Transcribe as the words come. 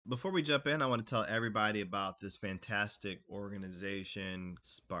Before we jump in, I want to tell everybody about this fantastic organization,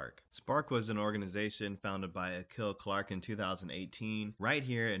 Spark. Spark was an organization founded by Akil Clark in 2018 right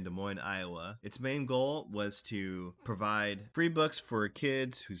here in Des Moines, Iowa. Its main goal was to provide free books for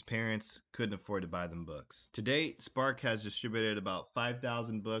kids whose parents couldn't afford to buy them books. To date, Spark has distributed about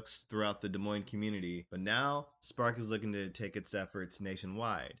 5,000 books throughout the Des Moines community, but now Spark is looking to take its efforts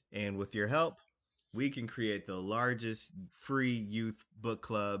nationwide. And with your help, we can create the largest free youth book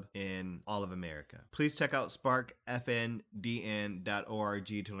club in all of America. Please check out sparkfndn.org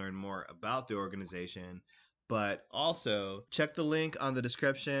to learn more about the organization. But also, check the link on the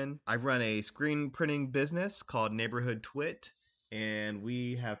description. I run a screen printing business called Neighborhood Twit, and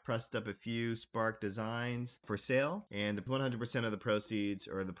we have pressed up a few Spark designs for sale, and 100% of the proceeds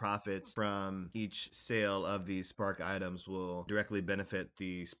or the profits from each sale of these Spark items will directly benefit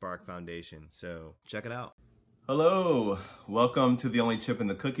the Spark Foundation. So check it out. Hello, welcome to The Only Chip in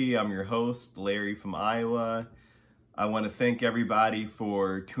the Cookie. I'm your host, Larry from Iowa. I want to thank everybody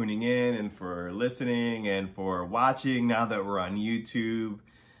for tuning in and for listening and for watching now that we're on YouTube.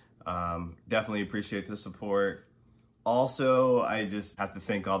 Definitely appreciate the support. Also, I just have to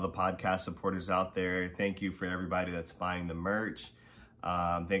thank all the podcast supporters out there. Thank you for everybody that's buying the merch.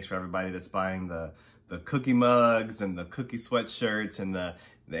 Thanks for everybody that's buying the cookie mugs and the cookie sweatshirts and the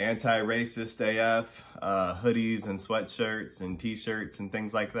anti-racist AF hoodies and sweatshirts and t-shirts and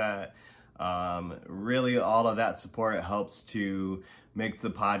things like that. Really, all of that support helps to make the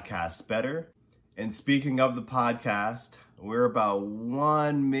podcast better. And speaking of the podcast, we're about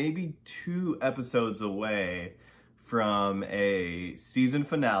 1, maybe 2 episodes away from a season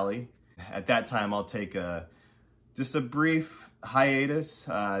finale. At that time, I'll take just a brief hiatus,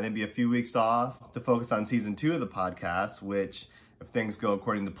 maybe a few weeks off to focus on season 2 of the podcast, which if things go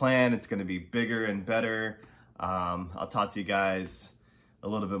according to plan, it's gonna be bigger and better. I'll talk to you guys a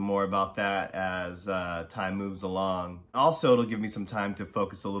little bit more about that as time moves along. Also, it'll give me some time to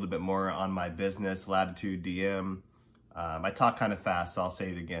focus a little bit more on my business, Latitude DM. I talk kind of fast, so I'll say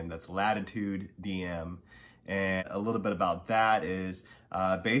it again. That's Latitude DM. And a little bit about that is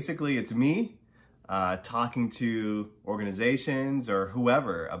basically it's me talking to organizations or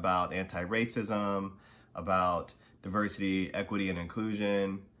whoever about anti-racism, about diversity, equity, and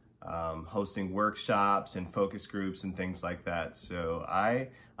inclusion, hosting workshops and focus groups and things like that. So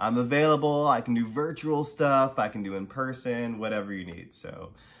I'm available. I can do virtual stuff. I can do in person, whatever you need.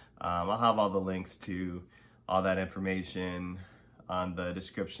 So I'll have all the links to all that information on the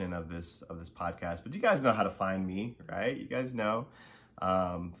description of this podcast. But you guys know how to find me, right? You guys know.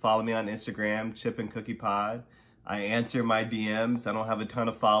 Follow me on Instagram, Chip and Cookie Pod. I answer my DMs. I don't have a ton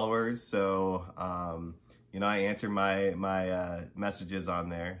of followers, so I answer my messages on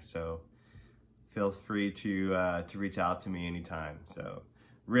there. So feel free to reach out to me anytime. So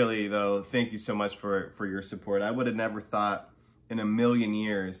really, though, thank you so much for your support. I would have never thought in a million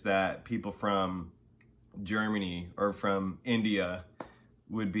years that people from Germany or from India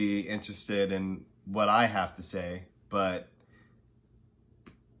would be interested in what I have to say, but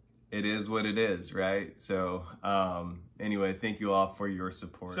it is what it is, right? So anyway, thank you all for your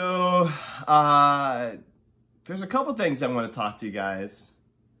support. So there's a couple things I want to talk to you guys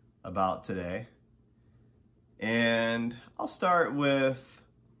about today, and I'll start with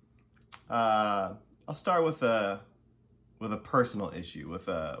a personal issue, with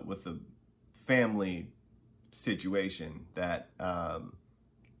a family situation that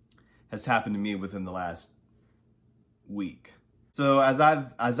has happened to me within the last week. So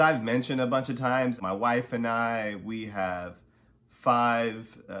as I've mentioned a bunch of times, my wife and I, we have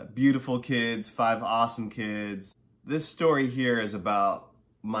 5 beautiful kids, 5 awesome kids. This story here is about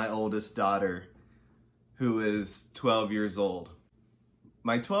my oldest daughter, who is 12 years old.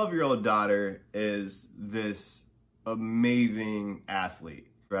 My 12-year-old daughter is this amazing athlete,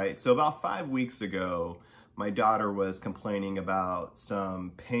 right? So about 5 weeks ago, my daughter was complaining about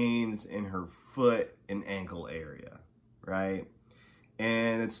some pains in her foot and ankle area, right?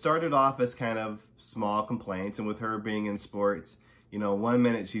 And it started off as kind of small complaints, and with her being in sports, one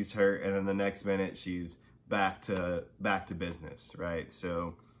minute she's hurt and then the next minute she's back to business, right?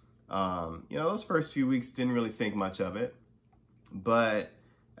 So, those first few weeks didn't really think much of it, but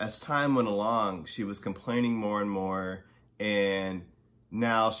as time went along, she was complaining more and more, and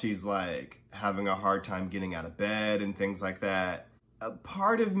now she's like having a hard time getting out of bed and things like that. A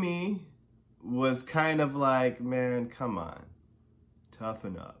part of me was kind of like, man, come on,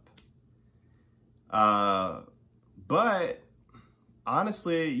 toughen up. But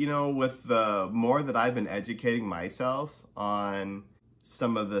honestly, with the more that I've been educating myself on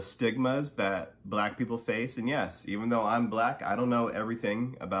some of the stigmas that Black people face. And yes, even though I'm Black, I don't know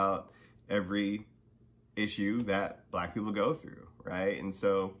everything about every issue that Black people go through, right? And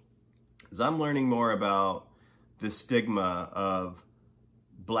so as I'm learning more about the stigma of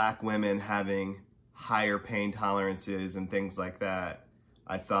Black women having higher pain tolerances and things like that,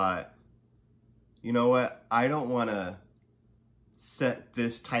 I thought, you know what? I don't want to set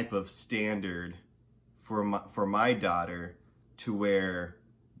this type of standard for my daughter to where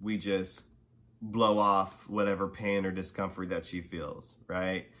we just blow off whatever pain or discomfort that she feels,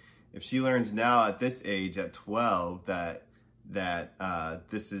 right? If she learns now at this age, at 12, that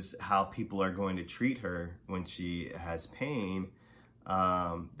this is how people are going to treat her when she has pain,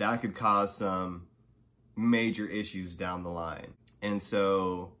 that could cause some major issues down the line. And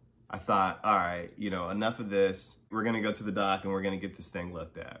so I thought, all right, enough of this. We're gonna go to the doc and we're gonna get this thing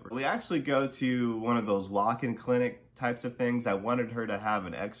looked at. We actually go to one of those walk-in clinic types of things. I wanted her to have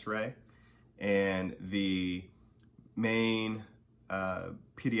an x-ray, and the main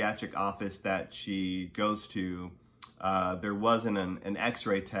pediatric office that she goes to, there wasn't an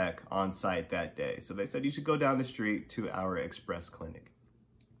x-ray tech on site that day. So they said, you should go down the street to our express clinic.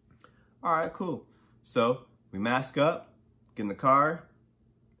 All right, cool. So we mask up, get in the car,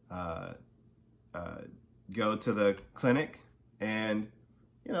 go to the clinic, and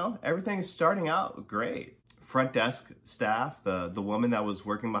everything is starting out great. Front desk staff, the woman that was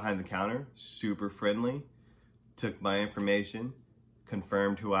working behind the counter, super friendly, took my information,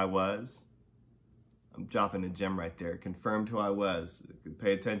 confirmed who I was. I'm dropping a gem right there. Confirmed who I was.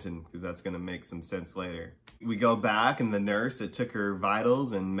 Pay attention, because that's going to make some sense later. We go back, and the nurse, it took her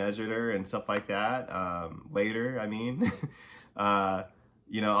vitals and measured her and stuff like that. Later, I mean.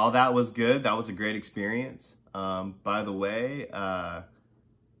 All that was good. That was a great experience. By the way,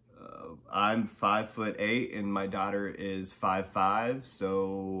 I'm 5'8", and my daughter is 5'5".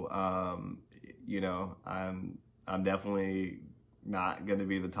 So, I'm definitely not going to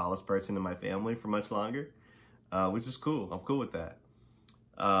be the tallest person in my family for much longer, which is cool. I'm cool with that.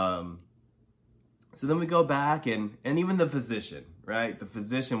 So then we go back, and even the physician, right? The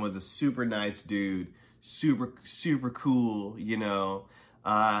physician was a super nice dude, super cool,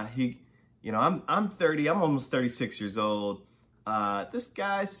 I'm 30, I'm almost 36 years old. This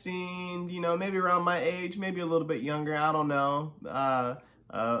guy seemed, maybe around my age, maybe a little bit younger, I don't know.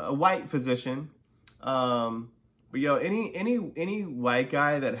 A white physician. But any white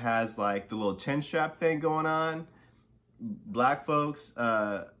guy that has like the little chin strap thing going on, Black folks,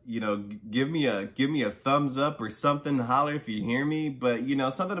 give me a thumbs up or something, holler if you hear me. But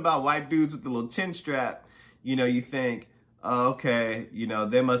something about white dudes with the little chin strap, you think, oh, okay,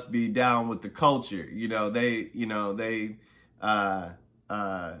 they must be down with the culture. I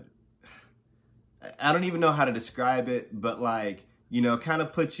don't even know how to describe it, but like, kind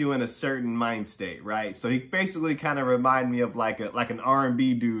of puts you in a certain mind state, right? So he basically kind of reminded me of like an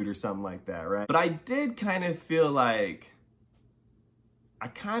R&B dude or something like that, right? But I did kind of feel like, I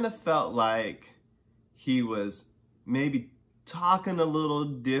kind of felt like he was maybe talking a little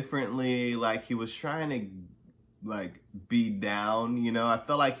differently, like he was trying to like be down, I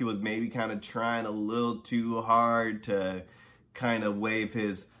felt like he was maybe kind of trying a little too hard to kind of wave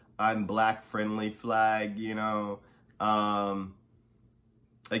his I'm Black friendly flag,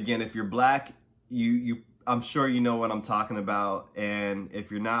 Again, if you're Black, I'm sure you know what I'm talking about. And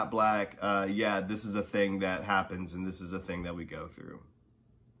if you're not Black, yeah, this is a thing that happens, and this is a thing that we go through.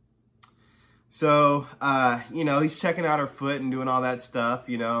 So, he's checking out her foot and doing all that stuff,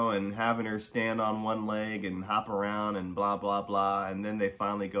 and having her stand on one leg and hop around and blah, blah, blah. And then they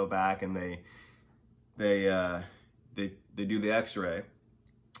finally go back and they do the x-ray.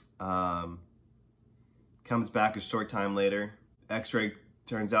 Comes back a short time later. X-ray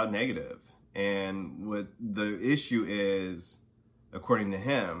turns out negative. And what the issue is, according to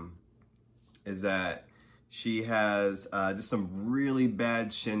him, is that she has just some really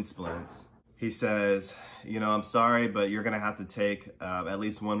bad shin splints. He says, I'm sorry, but you're going to have to take at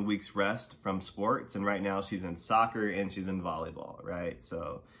least 1 week's rest from sports. And right now she's in soccer and she's in volleyball, right?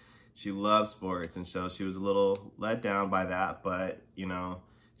 So she loves sports. And so she was a little let down by that. But,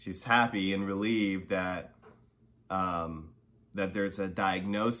 she's happy and relieved that that there's a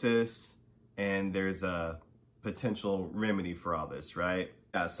diagnosis and there's a potential remedy for all this, right?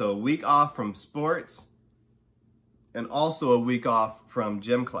 Yeah, so a week off from sports and also a week off from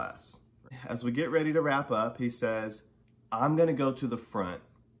gym class. As we get ready to wrap up, he says, I'm going to go to the front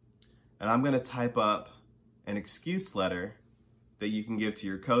and I'm going to type up an excuse letter that you can give to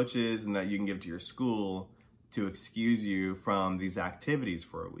your coaches and that you can give to your school to excuse you from these activities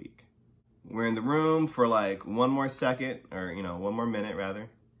for a week. We're in the room for like one more second, or, you know, one more minute rather.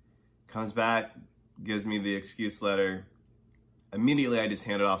 Comes back, gives me the excuse letter. Immediately, I just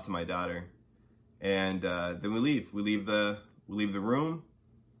hand it off to my daughter. And then we leave. We leave the room,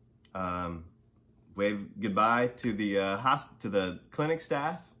 wave goodbye to the clinic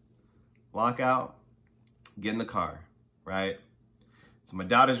staff, walk out, get in the car, right? So my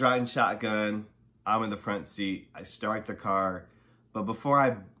daughter's riding shotgun, I'm in the front seat, I start the car, but before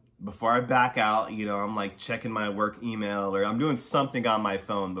I back out, you know, I'm like checking my work email, or I'm doing something on my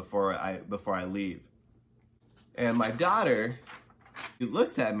phone before I leave. And my daughter, she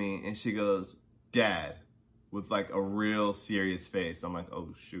looks at me and she goes, "Dad," with like a real serious face. I'm like,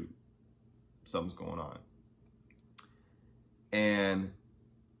 oh shoot, something's going on. And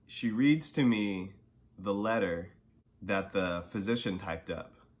she reads to me the letter that the physician typed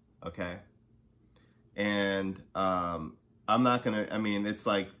up, okay? And I'm not gonna, I mean, it's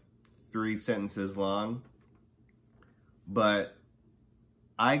like 3 sentences long, but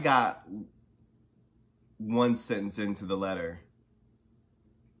I got 1 sentence into the letter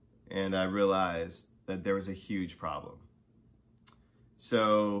and I realized that there was a huge problem.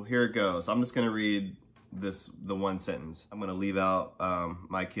 So here it goes. I'm just gonna read the 1 sentence. I'm gonna leave out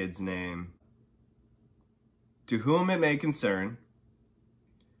my kid's name. To whom it may concern,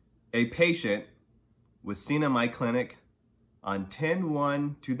 a patient was seen in my clinic on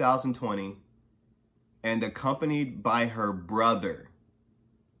 10/1/2020 and accompanied by her brother.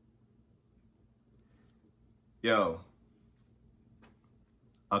 Yo.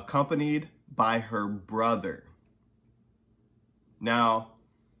 Accompanied by her brother. Now,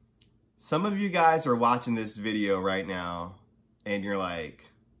 some of you guys are watching this video right now and you're like,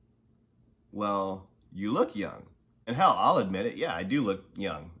 well, you look young. And hell, I'll admit it. Yeah, I do look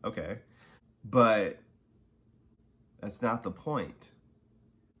young. Okay. But that's not the point.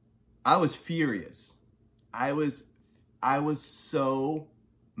 I was furious. I was so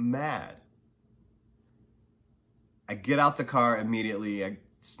mad. I get out the car immediately. I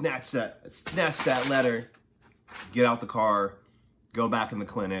snatch that letter, get out the car, go back in the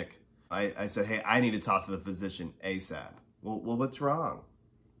clinic. I said, hey, I need to talk to the physician ASAP. Well, what's wrong?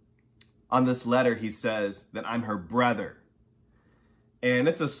 On this letter, he says that I'm her brother. And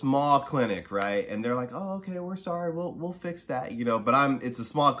it's a small clinic, right? And they're like, oh, okay, we're sorry, we'll fix that, you know. But it's a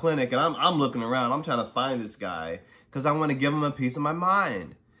small clinic, and I'm looking around. I'm trying to find this guy because I want to give him a piece of my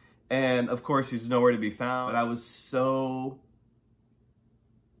mind. And of course, he's nowhere to be found. But I was so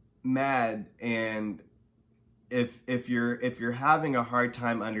mad. And if you're having a hard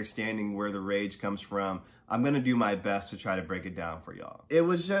time understanding where the rage comes from, I'm gonna do my best to try to break it down for y'all. It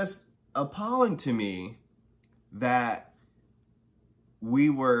was just appalling to me that we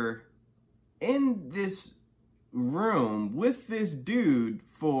were in this room with this dude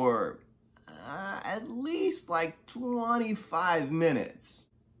for at least like 25 minutes.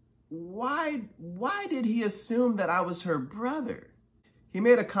 Why did he assume that I was her brother? He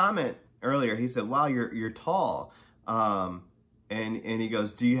made a comment earlier. He said, wow, you're tall. And he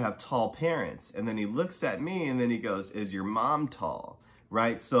goes, do you have tall parents? And then he looks at me and then he goes, is your mom tall?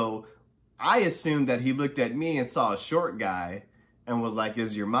 Right? So I assumed that he looked at me and saw a short guy and was like,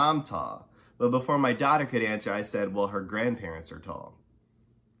 is your mom tall? But before my daughter could answer, I said, well, her grandparents are tall.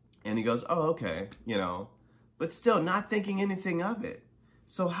 And he goes, oh, okay, you know, but still not thinking anything of it.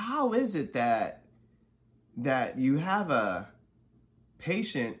 So how is it that you have a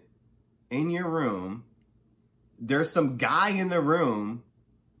patient in your room, there's some guy in the room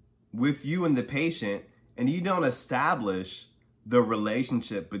with you and the patient, and you don't establish the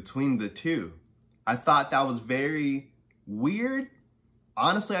relationship between the two? I thought that was very weird.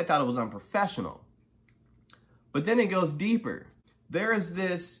 Honestly, I thought it was unprofessional. But then it goes deeper. There is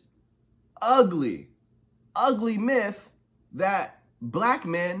this ugly myth that black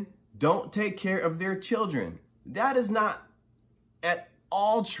men don't take care of their children. That is not at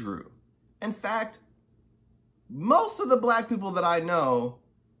all true. In fact, most of the black people that I know,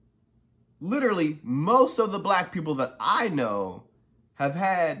 literally most of the black people that I know have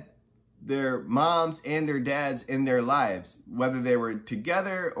had their moms and their dads in their lives, whether they were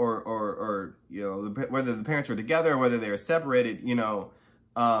together or you know, whether the parents were together or whether they were separated, you know.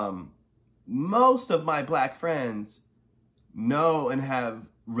 Most of my black friends know and have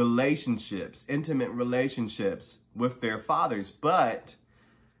relationships, intimate relationships with their fathers. But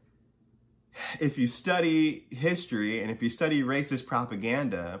if you study history and if you study racist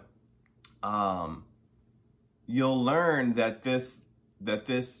propaganda, you'll learn that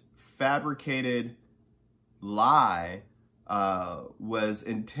this fabricated lie was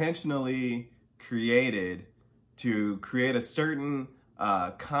intentionally created to create a certain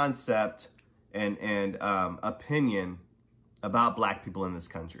concept and opinion about Black people in this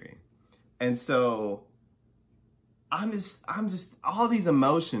country. And so I'm just all these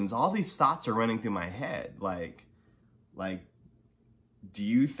emotions, all these thoughts are running through my head. Like, do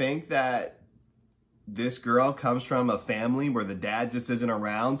you think that this girl comes from a family where the dad just isn't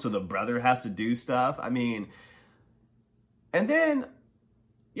around, so the brother has to do stuff? I mean, and then,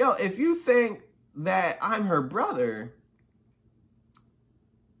 yo, if you think that I'm her brother,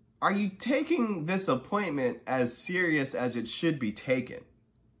 are you taking this appointment as serious as it should be taken?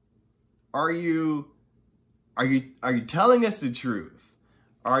 Are you telling us the truth?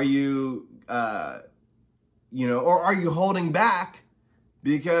 Are you, or are you holding back?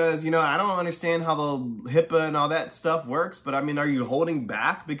 Because, I don't understand how the HIPAA and all that stuff works, but I mean, are you holding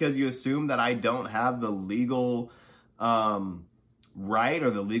back because you assume that I don't have the legal right or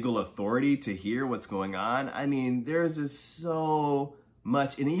the legal authority to hear what's going on? I mean, there's just so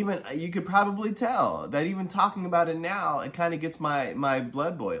much, and even you could probably tell that even talking about it now, it kind of gets my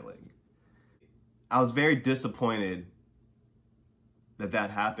blood boiling. I was very disappointed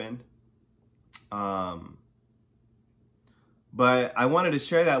that happened. But I wanted to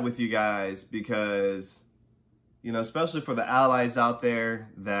share that with you guys because, especially for the allies out there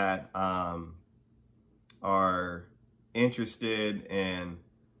that are interested in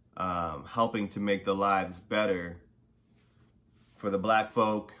helping to make the lives better for the Black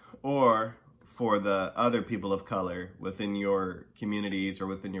folk or for the other people of color within your communities or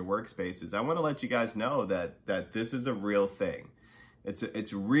within your workspaces, I want to let you guys know that this is a real thing.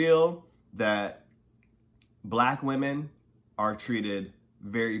 It's real that Black women are treated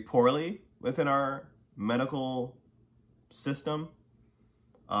very poorly within our medical system.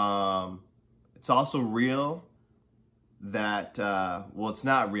 It's also real that, it's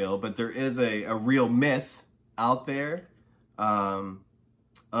not real, but there is a real myth out there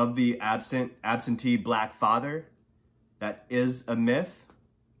of the absentee Black father. That is a myth.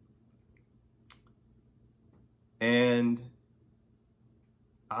 And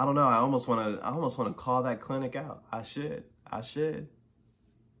I don't know, I almost want to call that clinic out. I should, but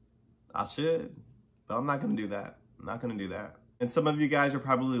I'm not going to do that. I'm not going to do that. And some of you guys are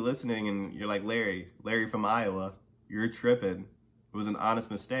probably listening and you're like, Larry from Iowa, you're tripping. It was an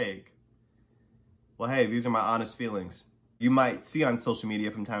honest mistake. Well, hey, these are my honest feelings. You might see on social media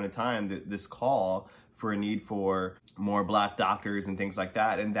from time to time this call for a need for more Black doctors and things like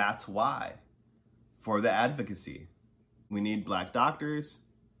that. And that's why, for the advocacy. We need Black doctors.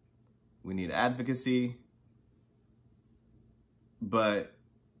 We need advocacy. But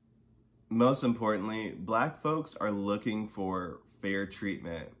most importantly, Black folks are looking for fair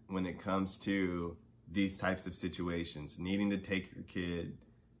treatment when it comes to these types of situations, needing to take your kid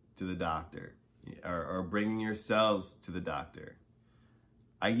to the doctor or bringing yourselves to the doctor.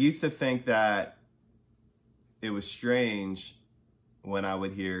 I used to think that it was strange when I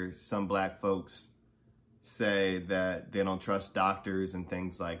would hear some Black folks say that they don't trust doctors and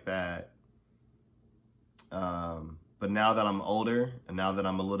things like that. But now that I'm older and now that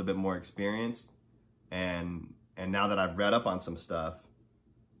I'm a little bit more experienced and now that I've read up on some stuff,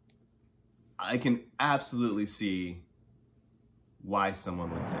 I can absolutely see why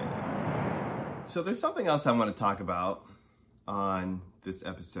someone would say that. So there's something else I want to talk about on this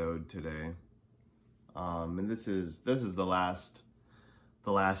episode today. And this is the last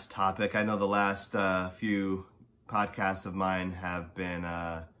topic. I know the last few podcasts of mine have been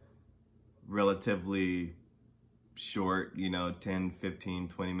relatively short, 10, 15,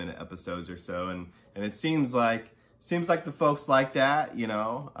 20-minute episodes or so. And it seems like the folks like that,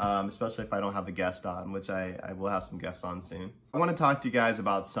 especially if I don't have a guest on, which I will have some guests on soon. I want to talk to you guys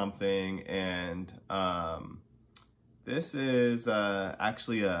about something, and this is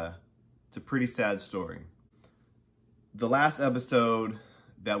actually it's a pretty sad story. The last episode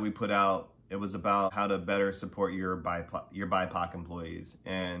that we put out, it was about how to better support your BIPOC employees.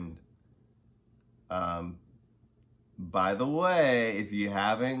 And by the way, if you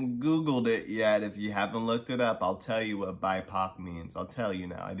haven't Googled it yet, if you haven't looked it up, I'll tell you what BIPOC means. I'll tell you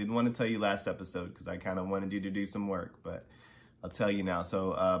now. I didn't want to tell you last episode because I kind of wanted you to do some work, but I'll tell you now.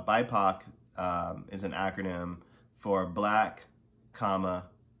 So BIPOC is an acronym for Black,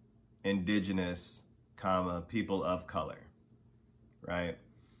 Indigenous, people of color, right?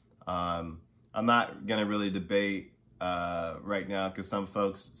 I'm not gonna really debate right now because some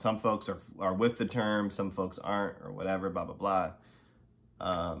folks are with the term, some folks aren't, or whatever, blah blah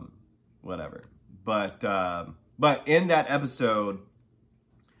blah, whatever. But in that episode,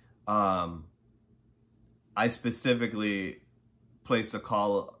 I specifically placed a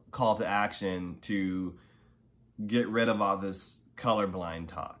call to action to get rid of all this colorblind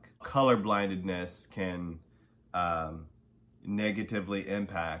talk. colorblindness can negatively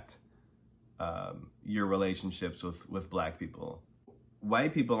impact your relationships with Black people.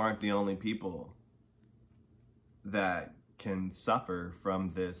 White people aren't the only people that can suffer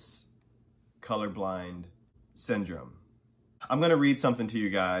from this colorblind syndrome. I'm gonna read something to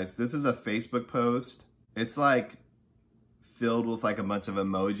you guys. This is a Facebook post. It's like filled with like a bunch of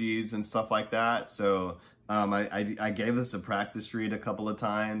emojis and stuff like that. So I gave this a practice read a couple of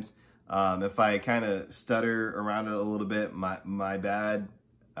times. If I kind of stutter around it a little bit, my bad.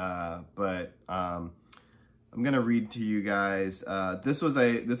 But I'm gonna read to you guys. This was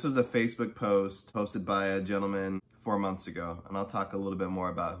a Facebook post posted by a gentleman 4 months ago, and I'll talk a little bit more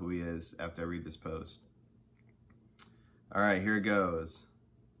about who he is after I read this post. All right, here it goes.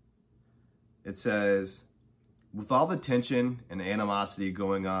 It says, with all the tension and animosity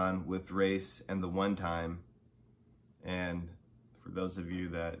going on with race and the one time, and for those of you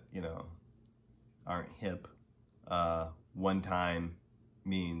that, you know, aren't hip, one time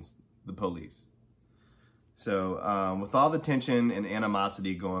means the police. So with all the tension and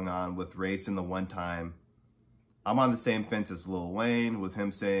animosity going on with race and the one time, I'm on the same fence as Lil Wayne, with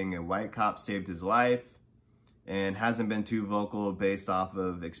him saying a white cop saved his life and hasn't been too vocal based off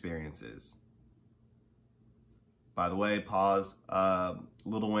of experiences. By the way, pause.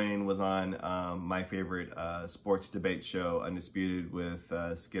 Lil Wayne was on my favorite sports debate show, Undisputed, with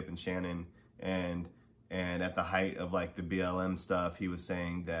Skip and Shannon, and at the height of like the BLM stuff, he was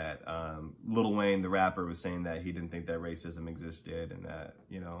saying that Lil Wayne, the rapper, was saying that he didn't think that racism existed, and that,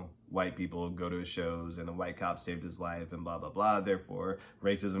 you know, white people go to his shows and a white cop saved his life and blah, blah, blah. Therefore,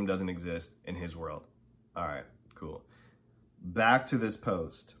 racism doesn't exist in his world. All right, cool. Back to this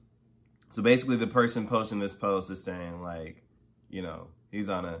post. So basically the person posting this post is saying, like, you know, he's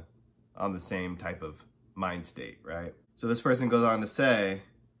on the same type of mind state, right? So this person goes on to say,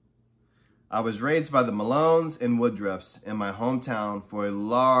 I was raised by the Malones and Woodruffs in my hometown for a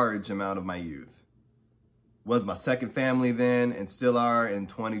large amount of my youth. Was my second family then and still are in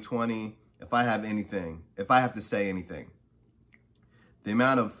 2020, if I have to say anything. The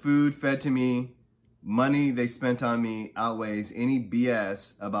amount of food fed to me, money they spent on me outweighs any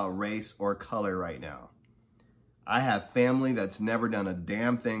BS about race or color right now. I have family that's never done a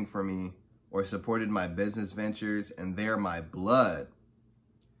damn thing for me or supported my business ventures, and they're my blood.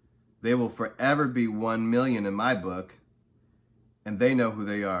 They will forever be 1 million in my book, and they know who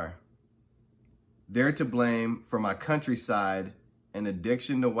they are. They're to blame for my countryside and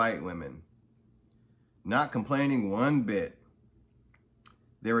addiction to white women. Not complaining one bit.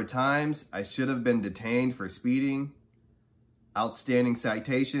 There were times I should have been detained for speeding, outstanding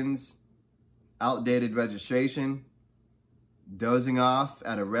citations, outdated registration, dozing off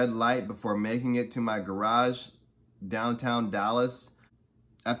at a red light before making it to my garage downtown Dallas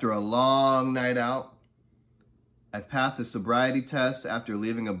after a long night out. I've passed a sobriety test after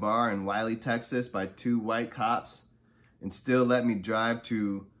leaving a bar in Wiley, Texas by 2 white cops and still let me drive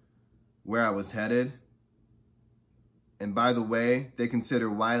to where I was headed. And by the way, they consider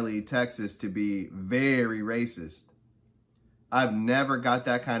Wiley, Texas to be very racist. I've never got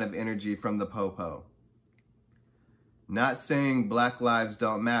that kind of energy from the Popo. Not saying Black lives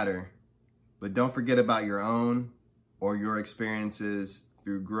don't matter, but don't forget about your own or your experiences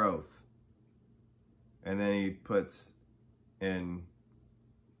through growth. And then he puts in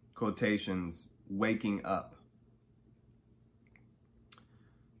quotations, waking up.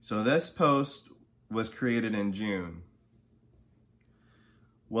 So this post was created in June.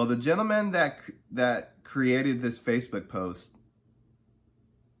 Well, the gentleman that created this Facebook post,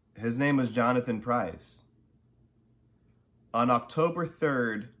 his name was Jonathan Price. On October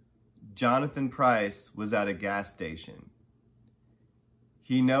 3rd, Jonathan Price was at a gas station.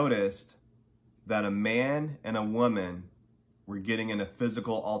 He noticed that a man and a woman were getting in a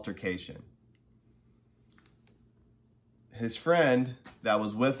physical altercation. His friend that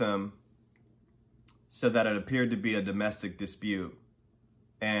was with him said that it appeared to be a domestic dispute,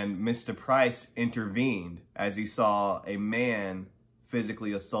 and Mr. Price intervened as he saw a man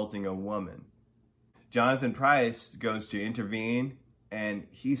physically assaulting a woman. Jonathan Price goes to intervene, and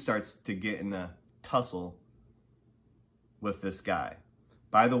he starts to get in a tussle with this guy.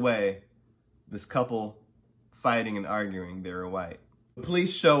 By the way, this couple fighting and arguing, they were white. The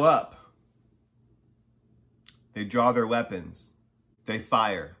police show up. They draw their weapons. They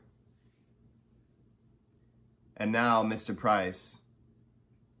fire. And now Mr. Price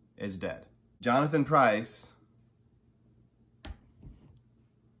is dead. Jonathan Price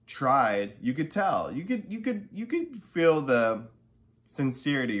tried, you could tell, you could feel the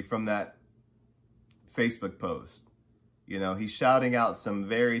sincerity from that Facebook post. You know, he's shouting out some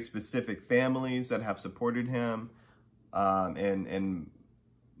very specific families that have supported him. And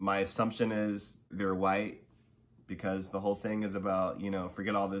my assumption is they're white, because the whole thing is about, you know,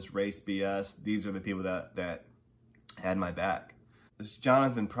 forget all this race BS. These are the people that had my back. This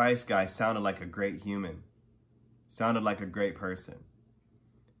Jonathan Pryce guy sounded like a great human, sounded like a great person.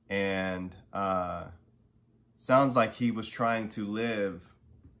 And sounds like he was trying to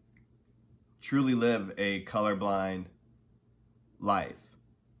truly live a colorblind life,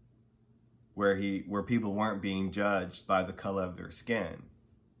 where people weren't being judged by the color of their skin.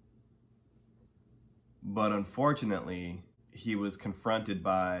 But unfortunately, he was confronted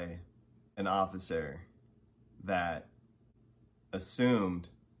by an officer that assumed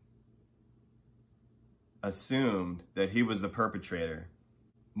that he was the perpetrator,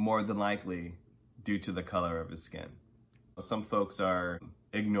 more than likely due to the color of his skin. Some folks are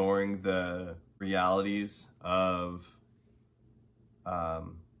ignoring the realities of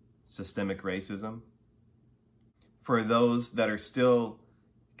systemic racism. For those that are still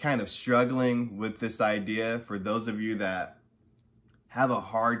kind of struggling with this idea, for those of you that have a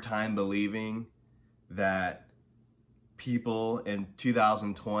hard time believing that people in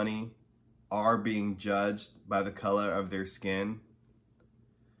 2020 are being judged by the color of their skin,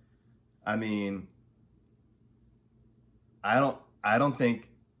 I mean, I don't think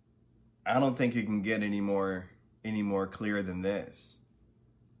it can get any more clear than this.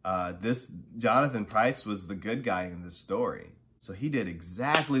 This Jonathan Pryce was the good guy in this story. So he did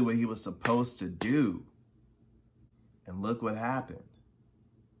exactly what he was supposed to do. And look what happened.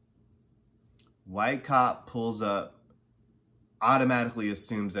 White cop pulls up, automatically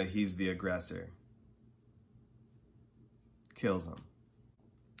assumes that he's the aggressor. Kills him.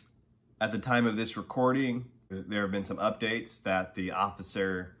 At the time of this recording, there have been some updates that the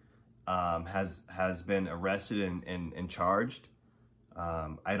officer has been arrested and charged.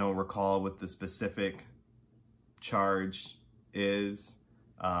 I don't recall what the specific charge is.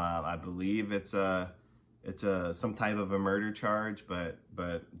 I believe it's some type of a murder charge, but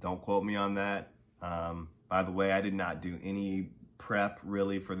don't quote me on that. By the way, I did not do any prep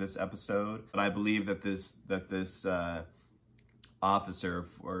really for this episode, but I believe that this officer,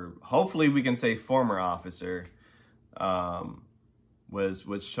 or hopefully we can say former officer,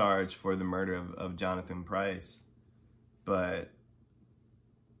 was charged for the murder of Jonathan Pryce. But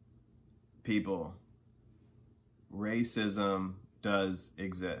people, racism does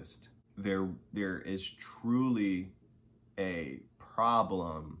exist. There is truly a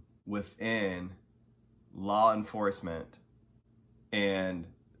problem within law enforcement, and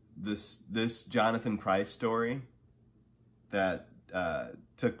this Jonathan Pryce story that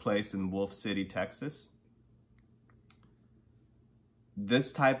took place in Wolf City, Texas.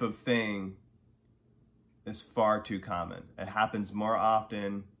 This type of thing is far too common. It happens more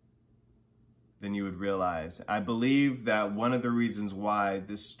often than you would realize. I believe that one of the reasons why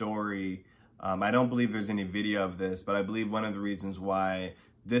this story, I don't believe there's any video of this, but I believe one of the reasons why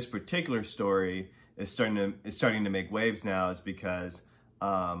this particular story is starting to make waves now is because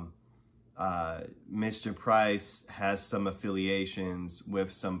Mr. Pryce has some affiliations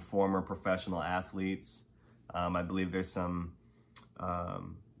with some former professional athletes. I believe there's some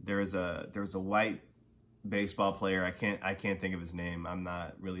there was a white baseball player. I can't think of his name. I'm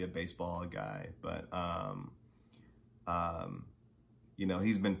not really a baseball guy, but you know,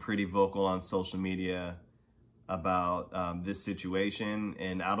 he's been pretty vocal on social media about this situation,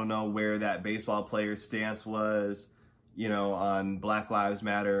 and I don't know where that baseball player's stance was, you know, on Black Lives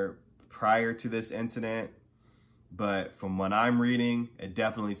Matter prior to this incident, but from what I'm reading, it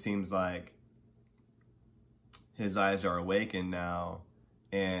definitely seems like his eyes are awakened now,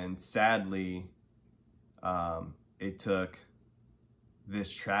 and sadly, it took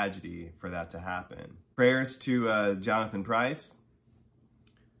this tragedy for that to happen. Prayers to Jonathan Pryce.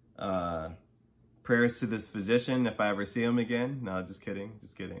 Prayers to this physician if I ever see him again. No, just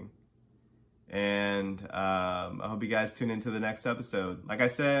kidding. And I hope you guys tune into the next episode. Like I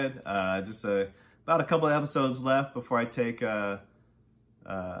said, just about a couple of episodes left before I take a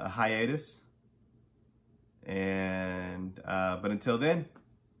hiatus. And but until then,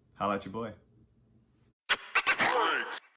 holla at your boy.